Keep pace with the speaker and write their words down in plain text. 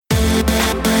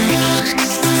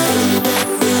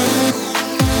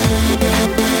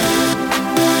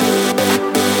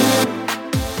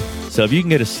So if you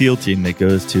can get a SEAL team that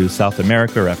goes to South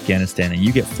America or Afghanistan and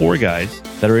you get 4 guys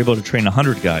that are able to train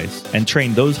 100 guys and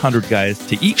train those 100 guys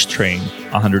to each train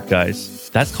 100 guys,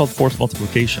 that's called force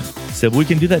multiplication. So if we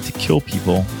can do that to kill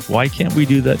people, why can't we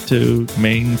do that to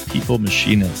main people,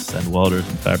 machinists and welders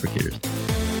and fabricators?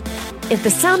 If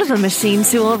the sound of a machine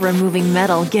tool removing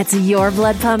metal gets your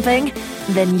blood pumping,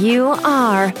 then you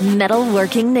are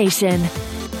Metalworking Nation.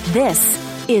 This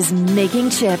is Making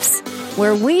Chips,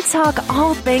 where we talk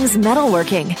all things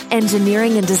metalworking,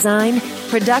 engineering and design,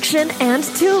 production and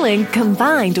tooling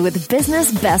combined with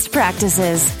business best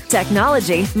practices,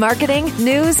 technology, marketing,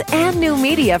 news, and new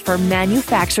media for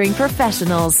manufacturing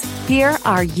professionals. Here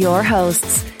are your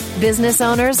hosts, business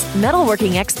owners,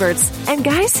 metalworking experts, and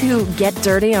guys who get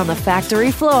dirty on the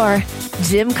factory floor,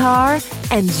 Jim Carr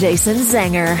and Jason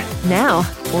Zenger. Now,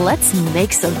 let's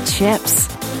make some chips.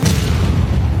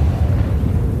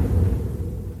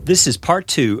 This is part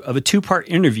 2 of a 2-part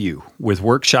interview with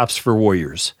Workshops for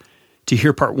Warriors. To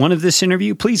hear part 1 of this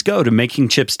interview, please go to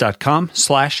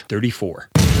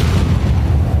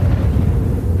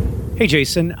makingchips.com/34. Hey,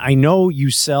 Jason, I know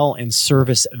you sell and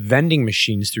service vending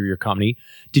machines through your company.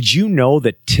 Did you know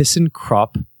that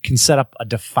ThyssenKrupp can set up a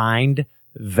defined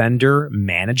vendor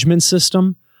management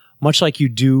system, much like you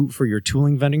do for your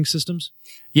tooling vending systems?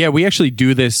 Yeah, we actually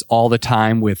do this all the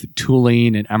time with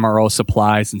tooling and MRO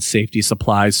supplies and safety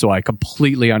supplies, so I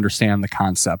completely understand the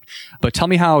concept. But tell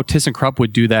me how ThyssenKrupp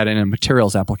would do that in a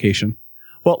materials application.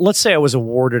 Well, let's say I was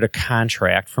awarded a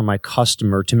contract from my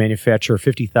customer to manufacture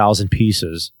 50,000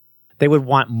 pieces. They would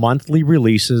want monthly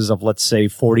releases of, let's say,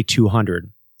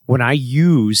 4,200. When I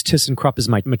use ThyssenKrupp as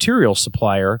my material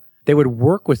supplier, they would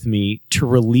work with me to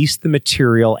release the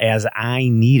material as I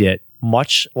need it,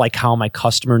 much like how my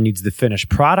customer needs the finished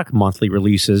product monthly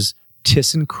releases.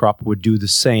 ThyssenKrupp would do the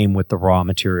same with the raw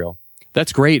material.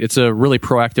 That's great. It's a really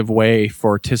proactive way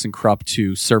for ThyssenKrupp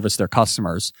to service their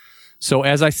customers. So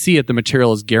as I see it, the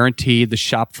material is guaranteed, the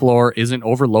shop floor isn't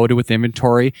overloaded with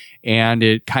inventory, and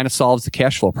it kind of solves the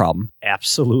cash flow problem.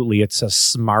 Absolutely. It's a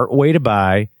smart way to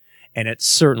buy, and it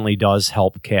certainly does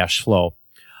help cash flow.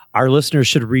 Our listeners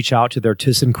should reach out to their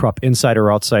ThyssenKrupp inside or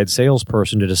outside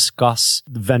salesperson to discuss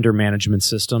vendor management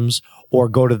systems, or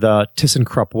go to the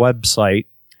ThyssenKrupp website,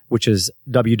 which is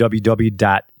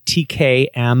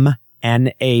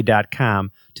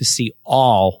www.tkmna.com, to see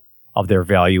all of their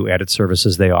value-added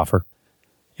services they offer.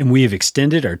 And we have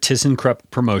extended our ThyssenKrupp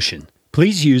promotion.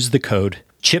 Please use the code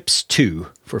CHIPS2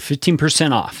 for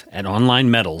 15% off at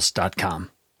onlinemetals.com.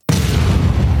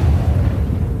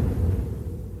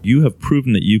 You have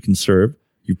proven that you can serve.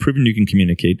 You've proven you can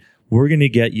communicate. We're going to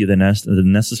get you the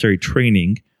necessary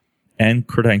training and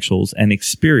credentials and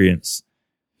experience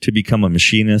to become a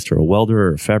machinist or a welder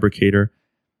or a fabricator.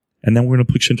 And then we're going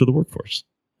to put you into the workforce.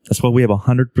 That's why we have a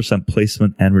 100%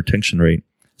 placement and retention rate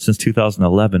since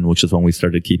 2011, which is when we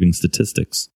started keeping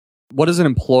statistics. What does an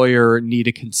employer need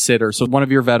to consider? So one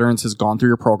of your veterans has gone through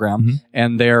your program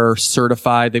and they're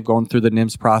certified. They've gone through the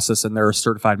NIMS process and they're a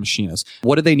certified machinist.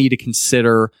 What do they need to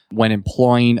consider when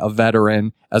employing a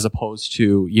veteran as opposed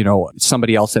to,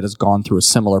 somebody else that has gone through a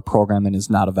similar program and is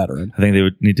not a veteran? I think they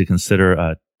would need to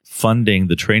consider funding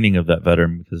the training of that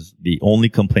veteran, because the only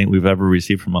complaint we've ever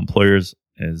received from employers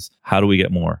is, how do we get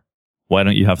more? Why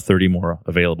don't you have 30 more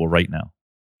available right now?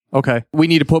 Okay. We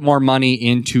need to put more money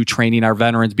into training our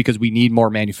veterans because we need more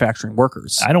manufacturing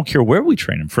workers. I don't care where we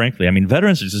train them, frankly. I mean,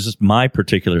 veterans is just my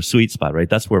particular sweet spot, right?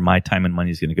 That's where my time and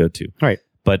money is going to go to. Right.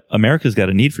 But America's got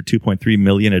a need for 2.3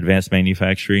 million advanced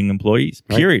manufacturing employees,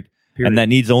 period. And that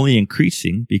need's only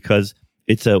increasing because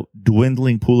it's a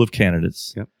dwindling pool of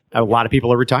candidates. Yep. A lot of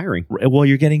people are retiring. Well,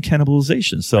 you're getting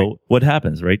cannibalization. So what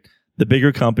happens, right? The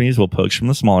bigger companies will poach from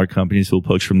the smaller companies who will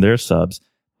poach from their subs.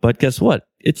 But guess what?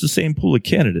 It's the same pool of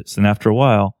candidates. And after a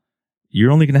while, you're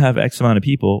only going to have X amount of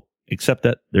people, except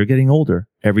that they're getting older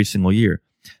every single year.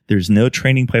 There's no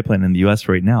training pipeline in the U.S.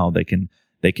 right now that can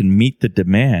meet the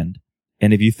demand.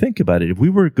 And if you think about it, if we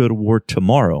were to go to war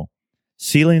tomorrow,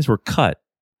 ceilings were cut,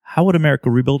 how would America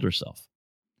rebuild herself?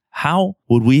 How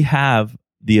would we have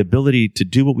the ability to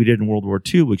do what we did in World War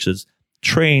II, which is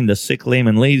train the sick, lame,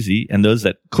 and lazy, and those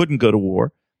that couldn't go to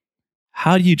war?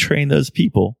 How do you train those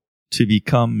people to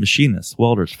become machinists,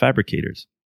 welders, fabricators?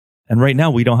 And right now,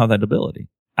 we don't have that ability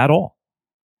at all.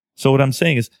 So what I'm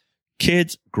saying is,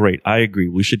 kids, great. I agree.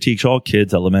 We should teach all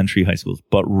kids, elementary, high schools.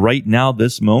 But right now,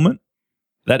 this moment,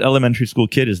 that elementary school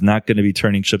kid is not going to be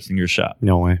turning chips in your shop.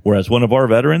 No way. Whereas one of our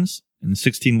veterans, in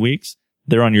 16 weeks,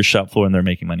 they're on your shop floor and they're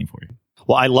making money for you.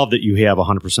 Well, I love that you have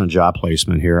 100% job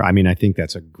placement here. I mean, I think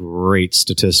that's a great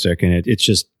statistic, and it's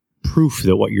just proof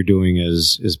that what you're doing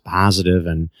is positive,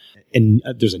 and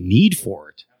there's a need for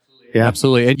it. Yeah.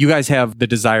 Absolutely. And you guys have the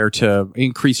desire to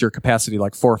increase your capacity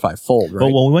like 4 or 5 fold, right?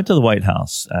 Well, when we went to the White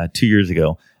House 2 years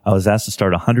ago, I was asked to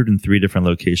start 103 different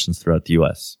locations throughout the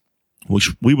U.S., which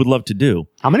we would love to do.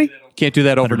 How many? Can't do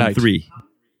that overnight. 103.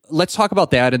 Let's talk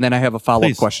about that, and then I have a follow-up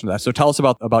Please. question to that. So tell us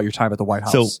about your time at the White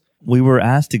House. So we were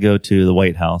asked to go to the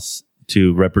White House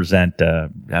to represent,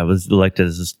 I was elected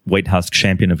as this White House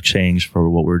champion of change for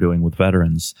what we're doing with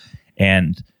veterans.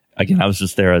 And again, I was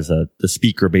just there as the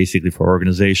speaker basically for our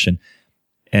organization.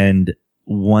 And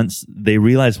once they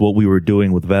realized what we were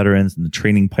doing with veterans and the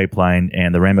training pipeline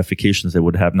and the ramifications it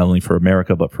would have not only for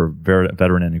America, but for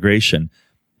veteran integration,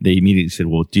 they immediately said,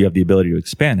 well, do you have the ability to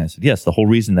expand? I said, yes. The whole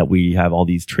reason that we have all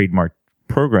these trademark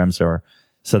programs are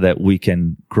so that we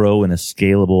can grow in a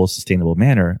scalable, sustainable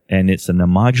manner. And it's in a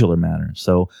modular manner.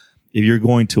 So if you're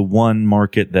going to one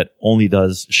market that only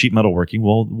does sheet metal working,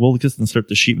 well, we'll just insert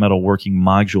the sheet metal working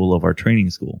module of our training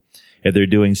school. If they're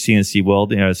doing CNC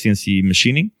welding or CNC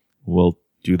machining, we'll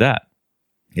do that.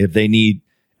 If they need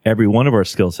every one of our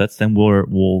skill sets, then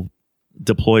we'll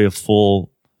deploy a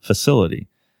full facility.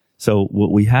 So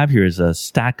what we have here is a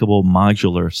stackable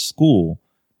modular school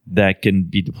that can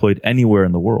be deployed anywhere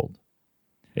in the world.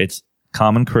 It's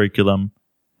common curriculum,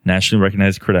 nationally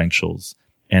recognized credentials,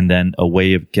 and then a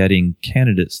way of getting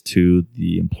candidates to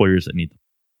the employers that need them.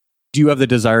 do you have the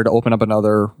desire to open up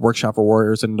another workshop for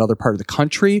warriors in another part of the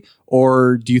country?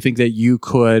 Or do you think that you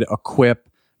could equip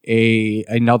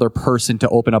another person to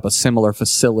open up a similar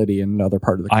facility in another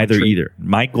part of the country? Either.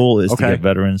 My goal is to get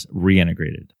veterans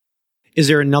reintegrated. Is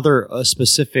there another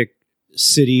specific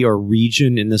city or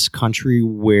region in this country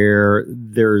where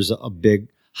there's a big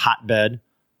hotbed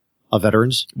of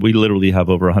veterans? We literally have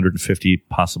over 150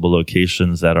 possible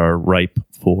locations that are ripe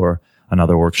for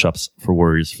another workshops for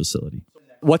warriors facility.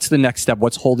 What's the next step?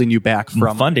 What's holding you back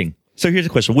from funding? So here's a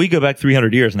question. We go back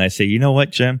 300 years and I say, you know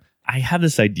what, Jim? I have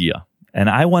this idea and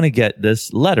I want to get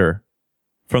this letter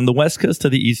from the West Coast to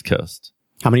the East Coast.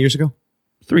 How many years ago?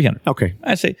 300. Okay.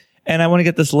 I say, and I want to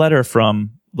get this letter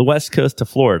from the West Coast to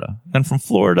Florida and from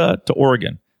Florida to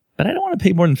Oregon, but I don't want to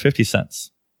pay more than 50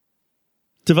 cents.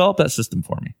 Develop that system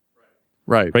for me.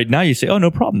 Right now you say, oh,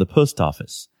 no problem. The post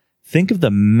office. Think of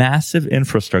the massive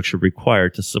infrastructure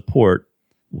required to support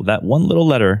that one little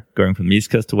letter going from the East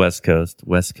Coast to West Coast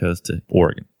to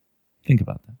Oregon. Think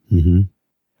about that. Mm-hmm.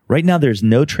 Right now, there's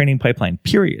no training pipeline,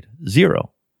 period.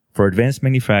 Zero for advanced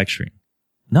manufacturing.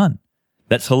 None.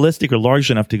 That's holistic or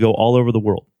large enough to go all over the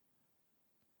world.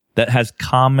 That has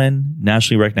common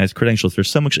nationally recognized credentials. There's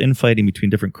so much infighting between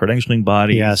different credentialing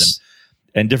bodies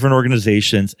and different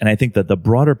organizations. And I think that the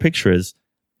broader picture is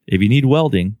if you need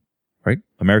welding, right?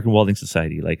 American Welding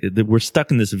Society, like we're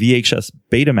stuck in this VHS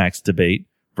Betamax debate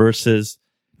versus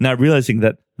not realizing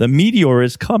that the meteor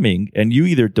is coming and you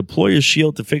either deploy a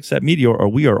shield to fix that meteor or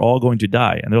we are all going to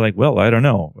die. And they're like, well, I don't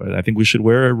know. I think we should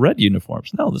wear red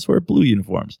uniforms. No, let's wear blue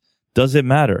uniforms. Does it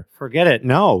matter? Forget it.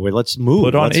 No, let's move.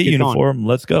 Put on a uniform. Going.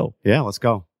 Let's go. Yeah, let's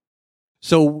go.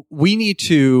 So we need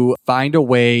to find a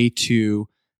way to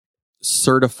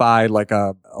certify like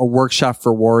a workshop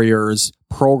for warriors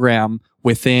program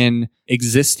within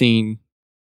existing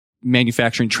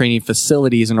manufacturing training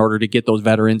facilities in order to get those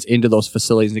veterans into those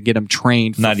facilities and get them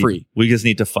trained for free. We just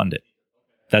need to fund it.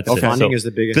 That's it. Funding is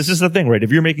the biggest. This is the thing, right?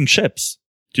 If you're making chips,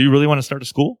 do you really want to start a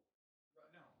school?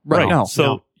 Right. No.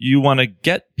 So you want to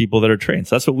get people that are trained.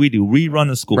 So that's what we do. We run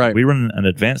a school. Right. We run an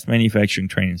advanced manufacturing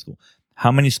training school.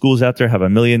 How many schools out there have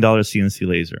 $1 million CNC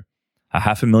laser, a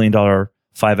 $500,000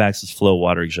 5-axis flow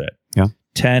water jet,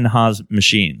 10 Haas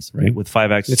machines, right, with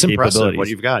 5-axis it's capabilities? Impressive what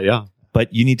you've got, yeah.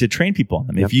 But you need to train people on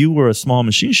them. If you were a small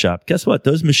machine shop, guess what?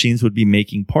 Those machines would be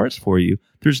making parts for you.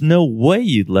 There's no way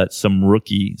you'd let some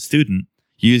rookie student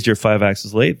use your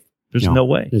 5-axis lathe. There's no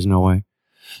way. There's no way.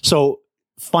 So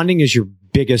funding is your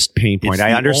biggest pain point. It's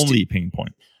I the understand. only pain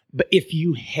point. But if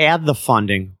you had the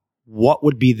funding, what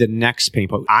would be the next pain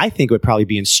point? I think it would probably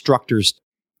be instructors.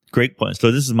 Great point.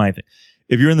 So this is my thing.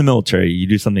 If you're in the military, you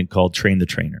do something called train the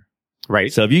trainer.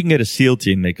 Right. So if you can get a SEAL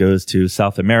team that goes to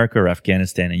South America or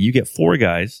Afghanistan and you get 4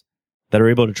 guys that are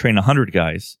able to train 100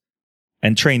 guys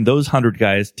and train those 100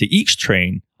 guys to each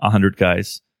train 100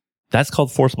 guys, that's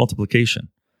called force multiplication.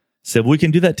 So if we can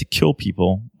do that to kill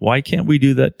people, why can't we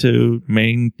do that to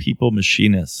main people,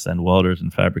 machinists and welders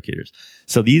and fabricators?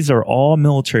 So these are all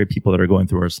military people that are going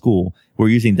through our school. We're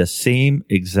using the same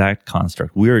exact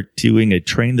construct. We're doing a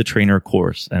train the trainer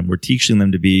course and we're teaching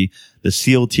them to be the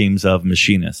SEAL teams of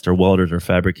machinists or welders or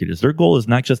fabricators. Their goal is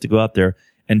not just to go out there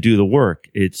and do the work.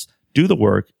 It's do the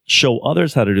work, show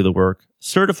others how to do the work,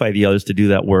 certify the others to do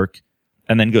that work,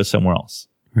 and then go somewhere else.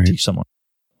 Right. Teach someone.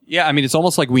 Yeah, I mean, it's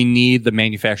almost like we need the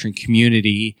manufacturing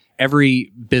community,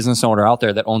 every business owner out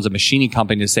there that owns a machining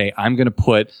company to say, I'm going to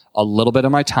put a little bit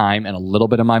of my time and a little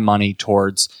bit of my money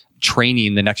towards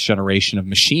training the next generation of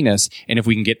machinists. And if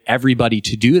we can get everybody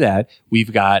to do that,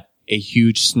 we've got a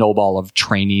huge snowball of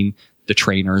training the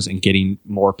trainers and getting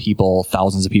more people,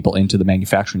 thousands of people into the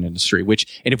manufacturing industry,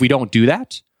 and if we don't do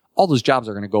that, all those jobs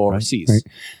are going to go overseas.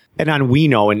 Right. And on We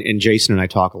Know, and Jason and I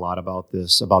talk a lot about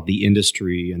this, about the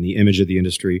industry and the image of the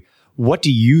industry. What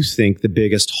do you think the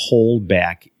biggest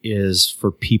holdback is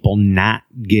for people not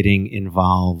getting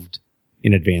involved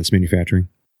in advanced manufacturing?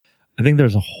 I think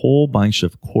there's a whole bunch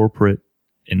of corporate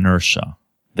inertia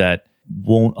that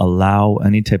won't allow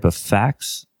any type of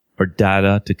facts or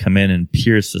data to come in and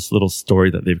pierce this little story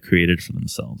that they've created for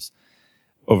themselves.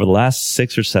 Over the last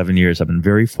 6 or 7 years, I've been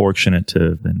very fortunate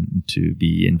to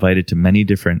be invited to many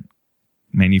different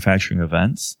manufacturing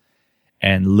events.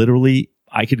 And literally,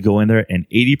 I could go in there and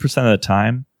 80% of the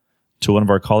time to one of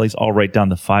our colleagues, I'll write down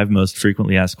the 5 most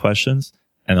frequently asked questions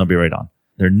and they'll be right on.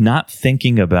 They're not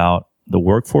thinking about the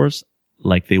workforce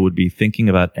like they would be thinking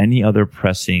about any other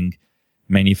pressing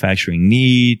manufacturing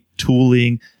need,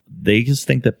 tooling. They just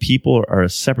think that people are a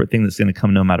separate thing that's going to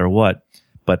come no matter what.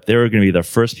 But they're going to be the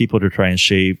first people to try and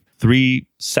shave 3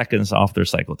 seconds off their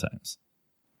cycle times.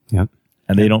 Yep.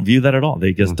 And they don't view that at all.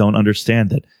 They just don't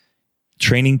understand that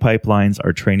training pipelines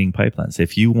are training pipelines.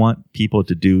 If you want people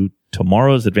to do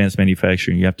tomorrow's advanced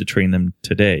manufacturing, you have to train them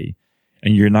today.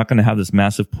 And you're not going to have this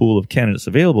massive pool of candidates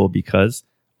available because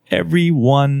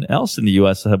everyone else in the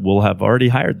U.S. will have already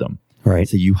hired them. Right.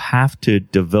 So you have to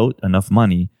devote enough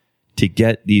money to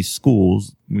get these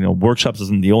schools. Workshops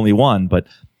isn't the only one, but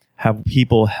have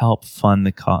people help fund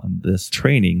this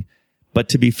training. But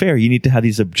to be fair, you need to have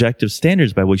these objective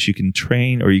standards by which you can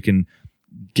train or you can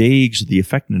gauge the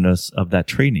effectiveness of that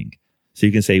training. So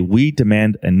you can say, we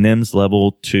demand a NIMS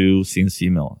level 2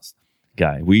 CNC millist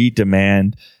guy. We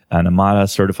demand an Amada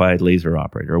certified laser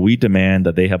operator. Or we demand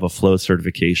that they have a flow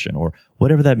certification or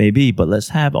whatever that may be. But let's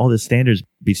have all the standards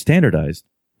be standardized,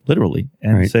 literally,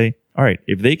 and say, all right,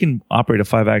 if they can operate a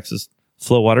 5-axis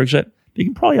flow water jet, they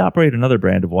can probably operate another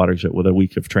brand of water jet with a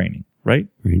week of training, right?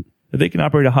 If they can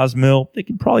operate a Haas mill, they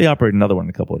can probably operate another one in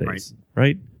a couple of days,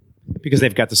 right? Because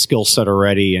they've got the skill set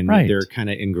already and they're kind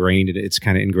of ingrained. It's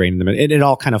kind of ingrained in them. And it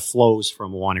all kind of flows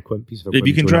from one piece of equipment. If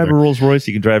you can drive a Rolls Royce,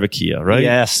 you can drive a Kia, right?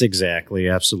 Yes, exactly.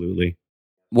 Absolutely.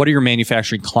 What are your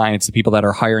manufacturing clients, the people that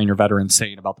are hiring your veterans,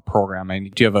 saying about the program?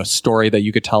 And do you have a story that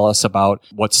you could tell us about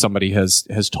what somebody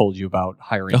has told you about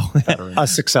hiring veterans? A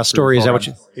success story? Is that what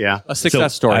you... Yeah. A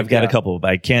success story. I've got a couple,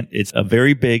 but I can't... It's a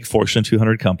very big Fortune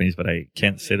 200 companies, but I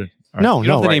can't say that. No, you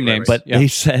don't have to name names. But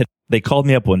they called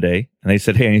me up one day and they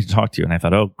said, hey, I need to talk to you. And I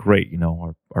thought, oh, great.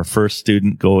 Our first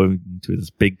student going to this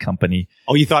big company.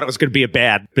 Oh, you thought it was going to be a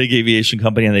big aviation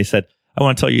company. And they said, I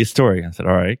want to tell you a story. I said,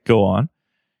 all right, go on.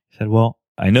 He said, well,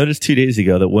 I noticed 2 days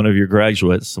ago that one of your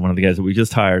graduates, one of the guys that we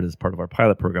just hired as part of our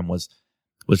pilot program was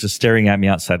just staring at me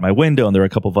outside my window. And there were a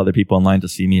couple of other people in line to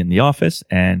see me in the office.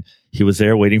 And he was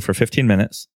there waiting for 15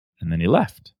 minutes and then he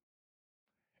left.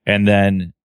 And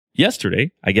then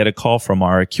yesterday, I get a call from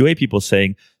our QA people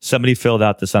saying somebody filled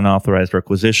out this unauthorized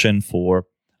requisition for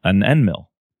an end mill.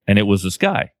 And it was this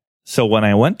guy. So when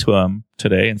I went to him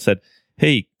today and said,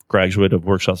 hey, graduate of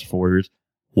Workshops for Warriors,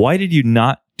 why did you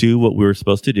not do what we were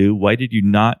supposed to do? Why did you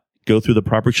not go through the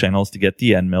proper channels to get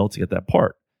the end mill, to get that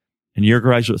part? And your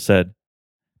graduate said,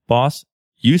 boss,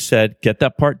 you said get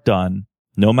that part done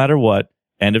no matter what.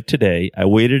 End of today. I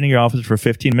waited in your office for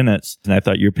 15 minutes and I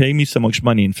thought you're paying me so much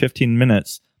money in 15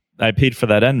 minutes. I paid for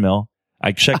that end mill.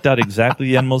 I checked out exactly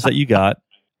the end mills that you got.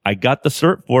 I got the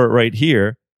cert for it right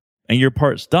here and your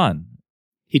part's done.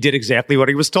 He did exactly what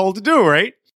he was told to do,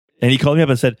 right? And he called me up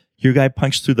and said, your guy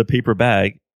punched through the paper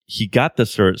bag. He got the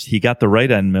certs. He got the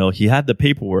right end mill. He had the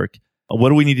paperwork. What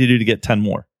do we need to do to get 10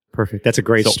 more? Perfect. That's a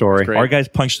great story. Our guys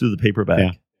punched through the paper bag.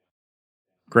 Yeah.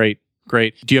 Great.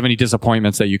 Do you have any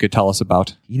disappointments that you could tell us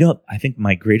about? I think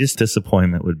my greatest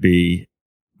disappointment would be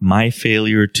my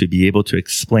failure to be able to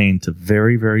explain to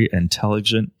very, very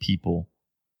intelligent people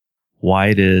why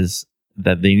it is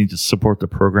that they need to support the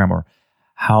program or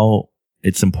how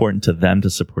it's important to them to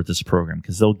support this program.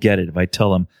 Because they'll get it. If I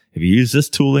tell them, if you use this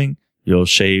tooling, you'll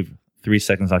shave 3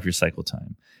 seconds off your cycle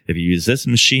time. If you use this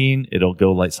machine, it'll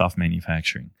go lights off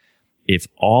manufacturing. If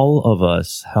all of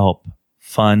us help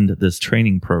fund this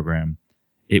training program,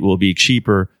 it will be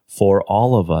cheaper for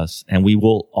all of us and we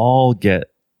will all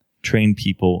get trained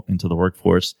people into the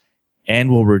workforce and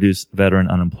will reduce veteran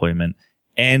unemployment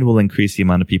and will increase the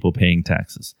amount of people paying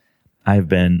taxes. I've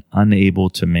been unable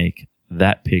to make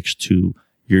that pitch to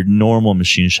your normal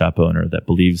machine shop owner that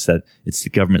believes that it's the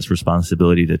government's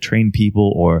responsibility to train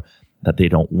people or that they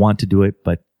don't want to do it.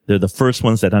 But they're the first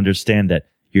ones that understand that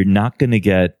you're not going to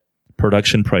get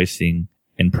production pricing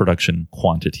in production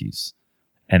quantities.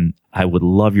 And I would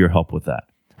love your help with that.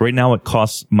 Right now, it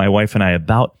costs my wife and I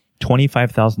about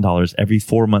 $25,000 every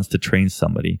 4 months to train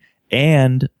somebody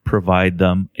and provide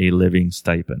them a living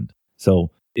stipend.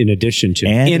 So in addition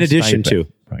to,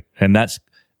 right. And that's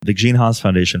the Gene Haas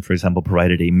Foundation, for example,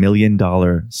 provided $1 million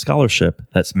scholarship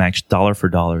that's matched dollar for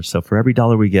dollar. So for every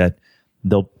dollar we get,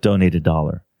 they'll donate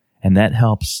 $1. And that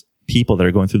helps people that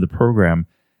are going through the program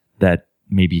that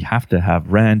maybe have to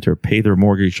have rent or pay their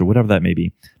mortgage or whatever that may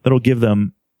be. That'll give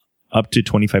them up to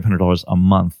 $2,500 a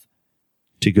month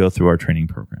to go through our training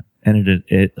program. And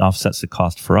it offsets the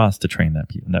cost for us to train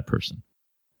that person.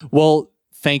 Well,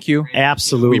 thank you.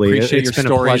 Absolutely. We appreciate It's your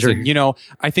been a stories. pleasure. And,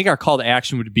 I think our call to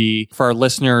action would be for our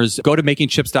listeners, go to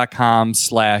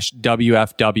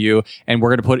makingchips.com/WFW, and we're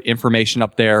going to put information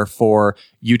up there for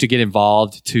you to get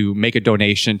involved, to make a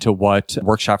donation to what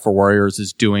Workshop for Warriors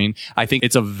is doing. I think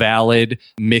it's a valid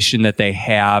mission that they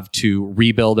have to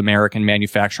rebuild American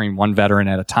manufacturing one veteran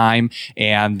at a time,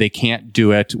 and they can't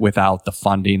do it without the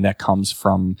funding that comes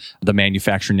from the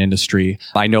manufacturing industry.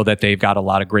 I know that they've got a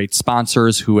lot of great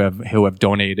sponsors who have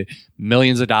donated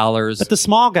millions of dollars. But the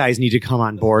small guys need to come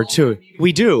on board too.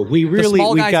 We do. We really, the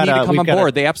small guys need to come on gotta,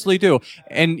 board. They absolutely do.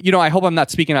 And, I hope I'm not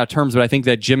speaking out of terms, but I think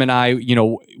that Jim and I,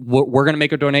 we're going to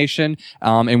make a donation.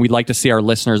 And we'd like to see our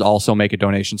listeners also make a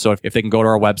donation. So if they can go to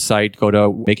our website, go to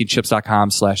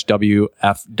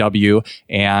makingchips.com/WFW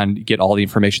and get all the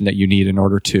information that you need in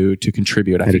order to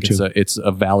contribute. I think it's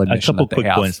a valid mission. A couple quick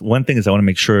points. One thing is I want to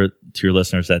make sure to your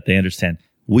listeners that they understand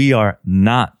we are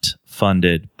not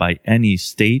funded by any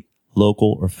state,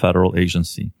 local, or federal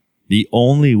agency. The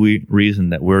only reason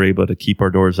that we're able to keep our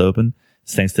doors open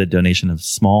is thanks to the donation of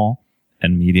small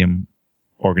and medium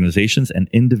organizations and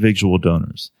individual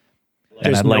donors.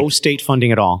 There's no state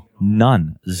funding at all.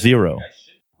 None. Zero.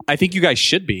 I think you guys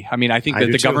should be. I mean, I think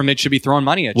that the government should be throwing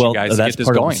money at you guys to get this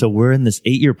going. So we're in this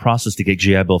 8-year process to get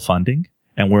GI Bill funding,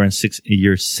 and we're in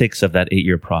year 6 of that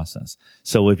 8-year process.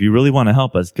 So if you really want to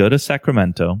help us, go to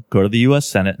Sacramento, go to the U.S.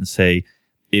 Senate and say,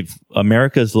 if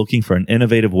America is looking for an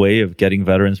innovative way of getting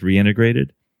veterans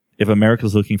reintegrated, if America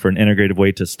is looking for an integrative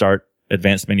way to start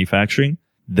advanced manufacturing,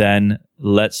 then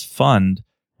let's fund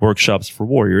Workshops for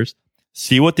Warriors.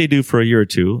 See what they do for a year or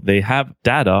two. They have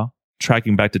data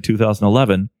tracking back to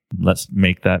 2011. Let's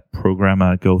make that program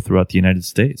go throughout the United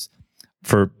States.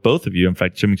 For both of you, in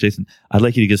fact, Jim and Jason, I'd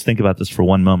like you to just think about this for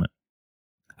one moment.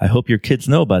 I hope your kids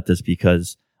know about this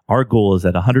because our goal is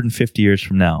that 150 years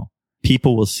from now,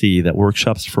 people will see that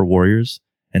Workshops for Warriors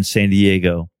in San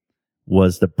Diego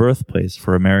was the birthplace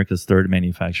for America's third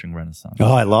manufacturing renaissance.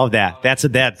 Oh, I love that. That's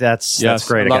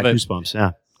great. I got goosebumps.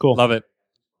 Yeah. Cool. Love it.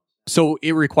 So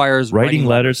it requires writing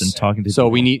letters and talking to people. So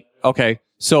we need, okay.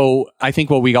 So I think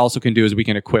what we also can do is we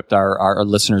can equip our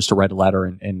listeners to write a letter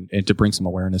and to bring some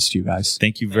awareness to you guys.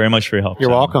 Thank you very much for your help. You're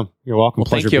welcome. You're welcome. Well,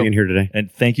 Pleasure being here today.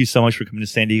 And thank you so much for coming to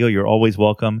San Diego. You're always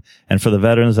welcome. And for the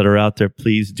veterans that are out there,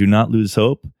 please do not lose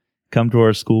hope. Come to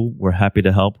our school. We're happy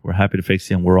to help. We're happy to fix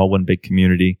you. And we're all one big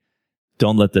community.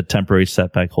 Don't let the temporary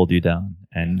setback hold you down.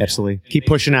 And absolutely. Keep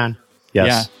pushing on. Yes.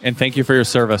 Yeah. And thank you for your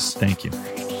service. Thank you.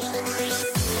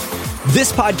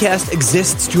 This podcast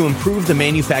exists to improve the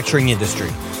manufacturing industry.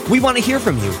 We want to hear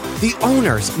from you, the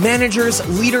owners, managers,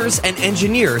 leaders, and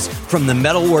engineers from the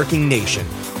metalworking nation.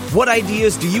 What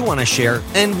ideas do you want to share,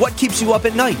 and what keeps you up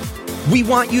at night? We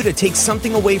want you to take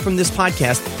something away from this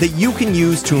podcast that you can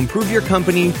use to improve your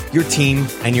company, your team,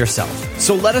 and yourself.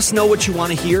 So let us know what you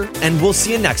want to hear, and we'll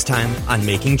see you next time on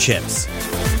Making Chips.